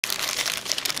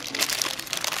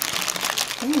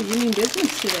Ooh, you mean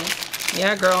business today.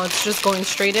 Yeah, girl, it's just going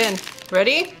straight in.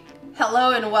 Ready?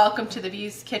 Hello and welcome to the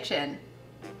View's Kitchen.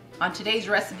 On today's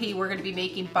recipe, we're going to be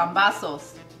making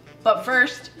pambazos. But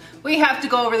first, we have to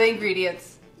go over the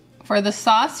ingredients. For the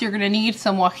sauce, you're going to need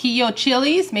some guajillo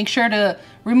chilies. Make sure to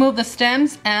remove the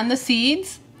stems and the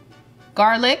seeds.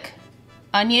 Garlic,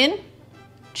 onion,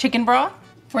 chicken broth.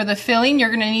 For the filling, you're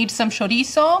going to need some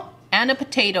chorizo and a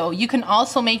potato. You can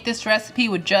also make this recipe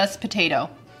with just potato.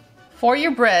 For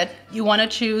your bread, you want to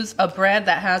choose a bread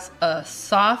that has a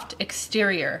soft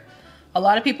exterior. A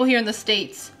lot of people here in the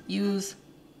States use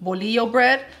bolillo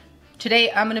bread.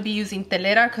 Today I'm going to be using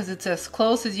Telera because it's as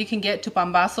close as you can get to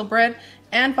Pambazo bread.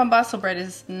 And Pambazo bread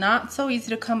is not so easy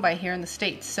to come by here in the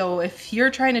States. So if you're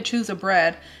trying to choose a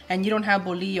bread and you don't have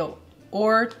bolillo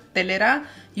or Telera,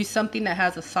 use something that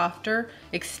has a softer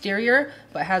exterior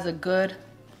but has a good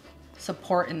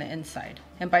support in the inside.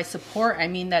 And by support, I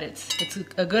mean that it's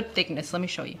a good thickness. Let me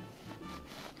show you.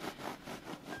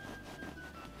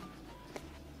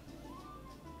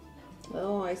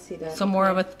 Oh, I see that. So more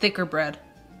of a thicker bread.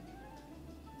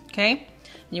 Okay?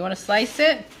 You want to slice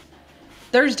it.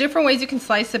 There's different ways you can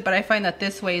slice it, but I find that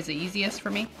this way is the easiest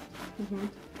for me.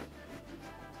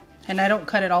 And I don't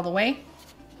cut it all the way,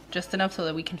 just enough so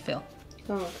that we can fill.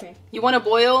 Oh, okay. You want to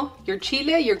boil your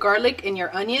chile, your garlic, and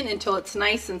your onion until it's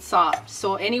nice and soft.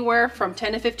 So anywhere from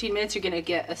 10 to 15 minutes, you're going to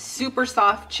get a super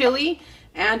soft chili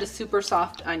and a super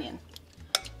soft onion.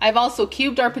 I've also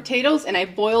cubed our potatoes and I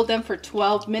boiled them for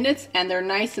 12 minutes and they're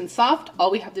nice and soft. All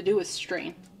we have to do is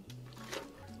strain.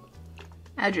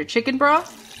 Add your chicken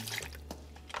broth.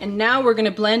 And now we're going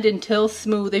to blend until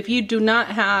smooth. If you do not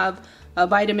have a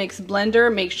Vitamix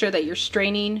blender, make sure that you're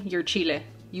straining your chile.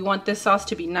 You want this sauce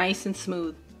to be nice and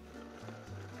smooth.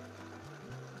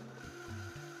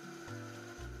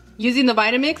 Using the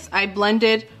Vitamix, I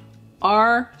blended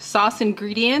our sauce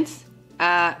ingredients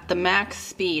at the max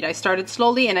speed. I started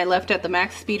slowly and I left at the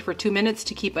max speed for 2 minutes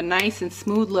to keep a nice and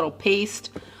smooth little paste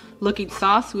looking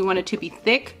sauce. We want it to be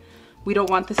thick. We don't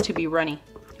want this to be runny.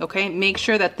 Okay, make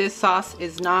sure that this sauce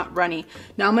is not runny.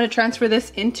 Now I'm going to transfer this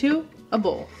into a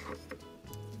bowl.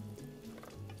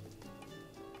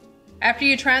 After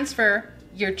you transfer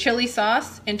your chili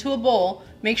sauce into a bowl,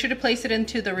 make sure to place it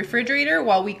into the refrigerator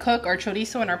while we cook our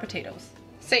chorizo and our potatoes.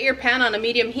 Set your pan on a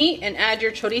medium heat and add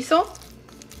your chorizo.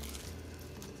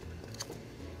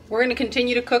 We're going to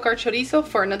continue to cook our chorizo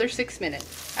for another 6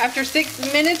 minutes. After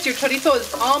 6 minutes, your chorizo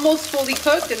is almost fully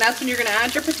cooked, and that's when you're going to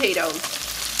add your potatoes.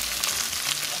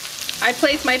 I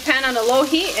placed my pan on a low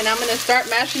heat and I'm going to start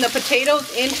mashing the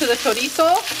potatoes into the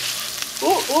chorizo. Ooh,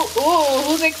 ooh, ooh,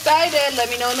 who's excited? Let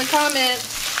me know in the comments.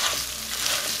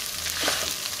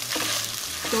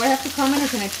 Do I have to comment or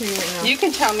can I tell you right now? You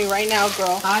can tell me right now,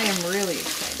 girl. I am really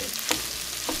excited.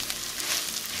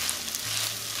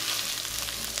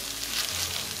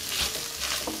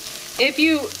 If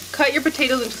you cut your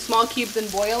potatoes into small cubes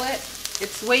and boil it,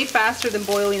 it's way faster than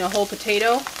boiling a whole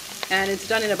potato. And it's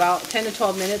done in about 10 to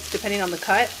 12 minutes, depending on the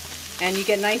cut. And you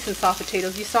get nice and soft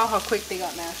potatoes. You saw how quick they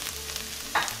got mashed.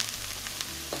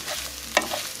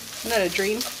 Isn't that a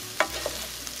dream?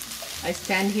 I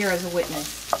stand here as a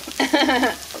witness.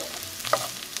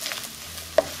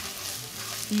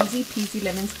 Easy peasy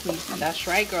lemon squeezy. That's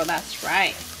right, girl, that's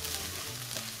right.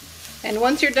 And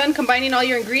once you're done combining all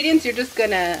your ingredients, you're just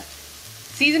gonna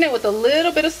season it with a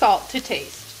little bit of salt to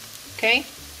taste, okay?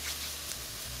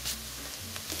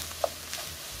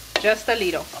 Just a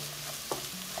little.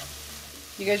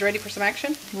 You guys ready for some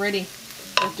action? Ready.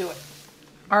 Let's do it.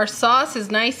 Our sauce is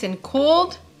nice and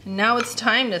cooled. Now it's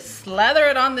time to slather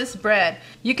it on this bread.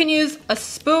 You can use a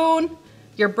spoon,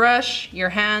 your brush, your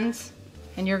hands,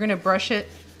 and you're gonna brush it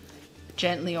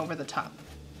gently over the top.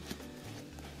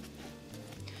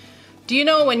 Do you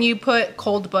know when you put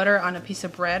cold butter on a piece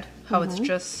of bread, how it's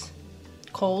just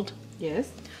cold?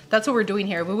 Yes. That's what we're doing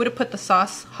here. We would have put the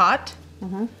sauce hot.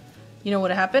 You know what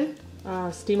would happen?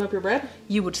 Steam up your bread?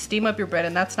 You would steam up your bread,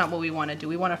 and that's not what we want to do.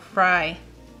 We want to fry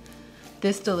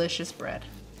this delicious bread.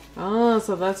 Oh,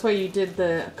 so that's why you did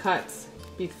the cuts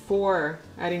before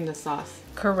adding the sauce.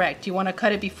 Correct. You want to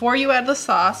cut it before you add the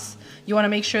sauce. You want to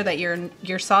make sure that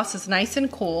your sauce is nice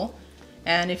and cool.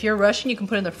 And if you're rushing, you can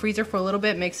put it in the freezer for a little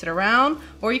bit, mix it around,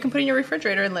 or you can put it in your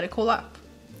refrigerator and let it cool up.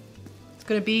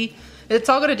 It's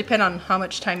all going to depend on how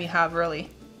much time you have, really.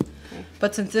 Okay.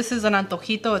 But since this is an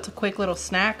antojito, it's a quick little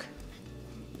snack.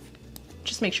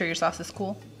 Just make sure your sauce is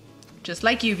cool. Just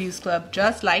like you, Views Club.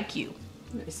 Just like you.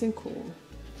 Nice and cool.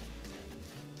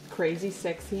 Crazy,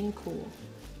 sexy, and cool.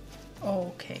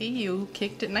 Okay, you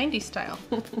kicked it 90s style.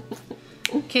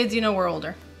 Kids, you know we're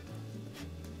older.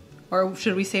 Or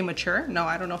should we say mature? No,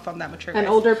 I don't know if I'm that mature. And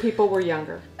guys. older people were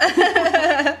younger.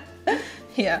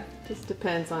 Yeah. Just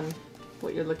depends on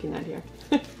what you're looking at here.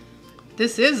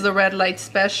 This is the red light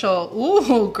special.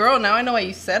 Ooh, girl, now I know why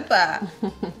you said that.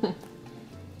 Ding,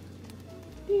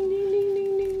 ding, ding,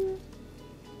 ding, ding.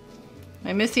 Am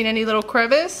I missing any little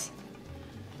crevice?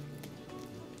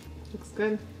 Looks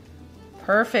good.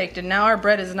 Perfect, and now our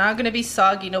bread is not gonna be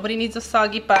soggy. Nobody needs a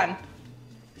soggy pan.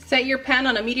 Set your pan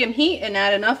on a medium heat and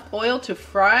add enough oil to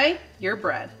fry your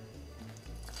bread.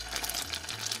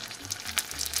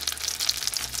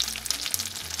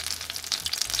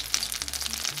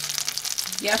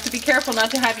 You have to be careful not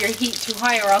to have your heat too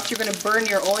high or else you're gonna burn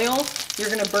your oil. You're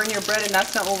gonna burn your bread and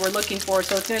that's not what we're looking for.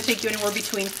 So it's gonna take you anywhere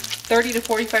between 30 to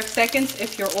 45 seconds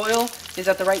if your oil is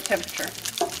at the right temperature.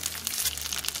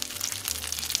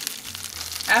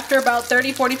 After about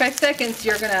 30-45 seconds,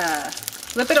 you're gonna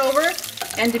flip it over,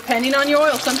 and depending on your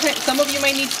oil, some of you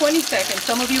might need 20 seconds,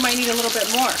 some of you might need a little bit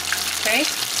more, okay?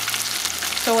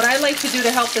 So what I like to do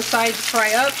to help the sides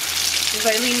fry up is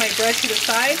I lean my bread to the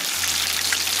side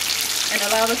and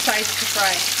allow the sides to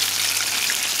fry.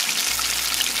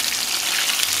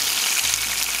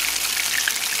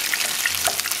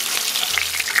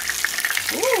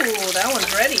 Ooh, that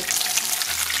one's ready.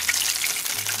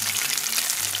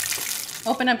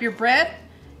 Open up your bread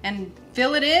and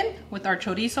fill it in with our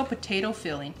chorizo potato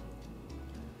filling.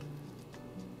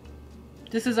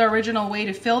 This is our original way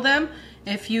to fill them.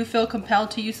 If you feel compelled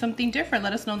to use something different,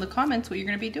 let us know in the comments what you're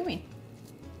gonna be doing.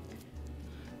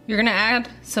 You're gonna add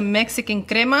some Mexican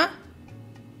crema,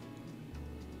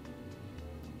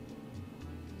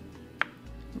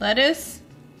 lettuce,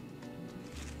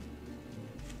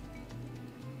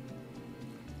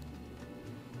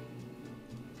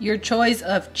 your choice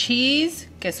of cheese,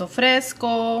 queso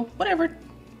fresco, whatever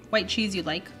white cheese you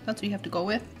like. That's what you have to go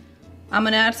with. I'm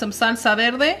gonna add some salsa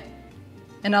verde,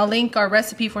 and I'll link our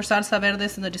recipe for salsa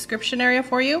verdes in the description area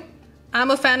for you. I'm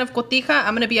a fan of cotija.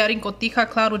 I'm gonna be adding cotija.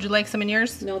 Cloud, would you like some in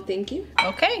yours? No, thank you.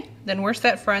 Okay, then we're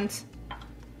set, friends.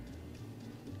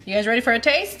 You guys ready for a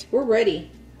taste? We're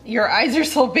ready. Your eyes are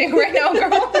so big right now,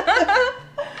 girl.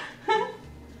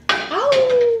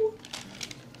 Ow!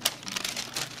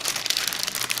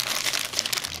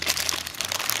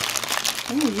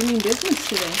 Oh, you mean business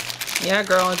today. Yeah,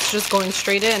 girl, it's just going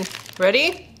straight in.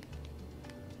 Ready?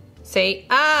 Say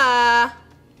ah.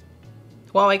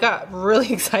 Wow, I got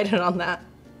really excited on that.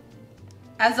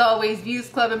 As always, Views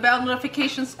Club and Bell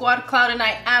Notification Squad, Cloud and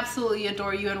I absolutely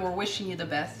adore you and we're wishing you the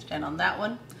best. And on that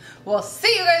one, we'll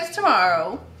see you guys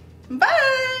tomorrow.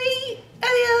 Bye!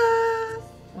 Adios!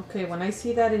 Okay, when I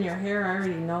see that in your hair, I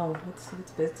already know it's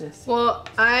business. Well,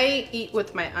 I eat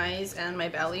with my eyes and my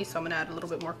belly, so I'm gonna add a little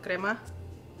bit more crema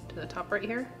to the top right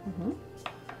here. Mm-hmm.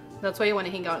 That's why you want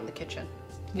to hang out in the kitchen.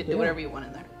 You can do whatever you want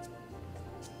in there.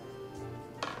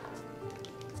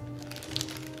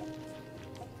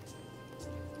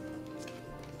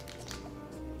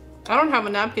 I don't have a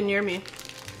napkin near me.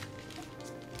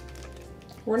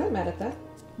 We're not mad at that.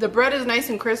 The bread is nice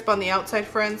and crisp on the outside,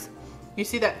 friends. You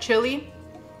see that chili?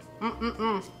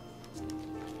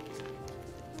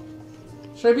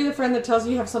 Should I be the friend that tells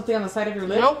you have something on the side of your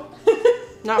lip? Nope.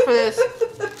 Not for this.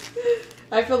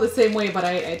 I feel the same way, but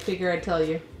I figure I'd tell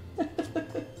you.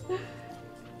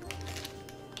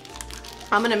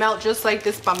 I'm gonna melt just like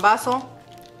this pambazo.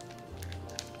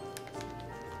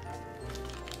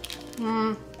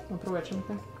 Aprovecho,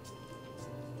 okay.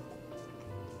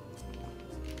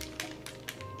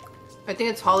 I think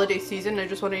it's holiday season. I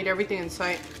just want to eat everything in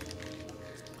sight.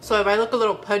 So if I look a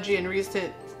little pudgy in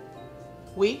recent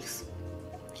weeks,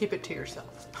 keep it to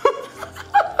yourself.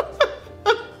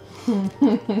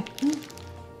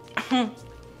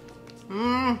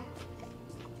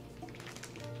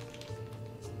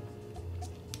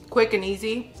 Quick and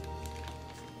easy.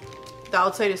 The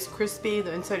outside is crispy,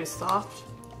 the inside is soft.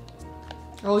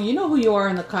 Oh, you know who you are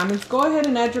in the comments. Go ahead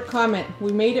and add your comment.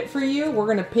 We made it for you. We're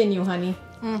gonna pin you, honey.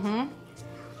 Mm-hmm.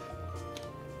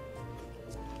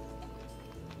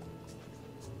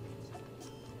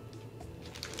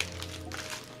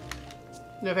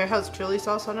 If it has chili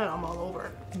sauce on it, I'm all over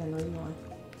it. I know you are.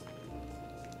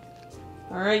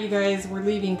 All right, you guys, we're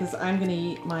leaving because I'm gonna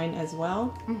eat mine as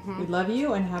well. We love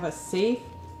you and have a safe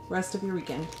rest of your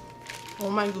weekend.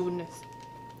 Oh my goodness.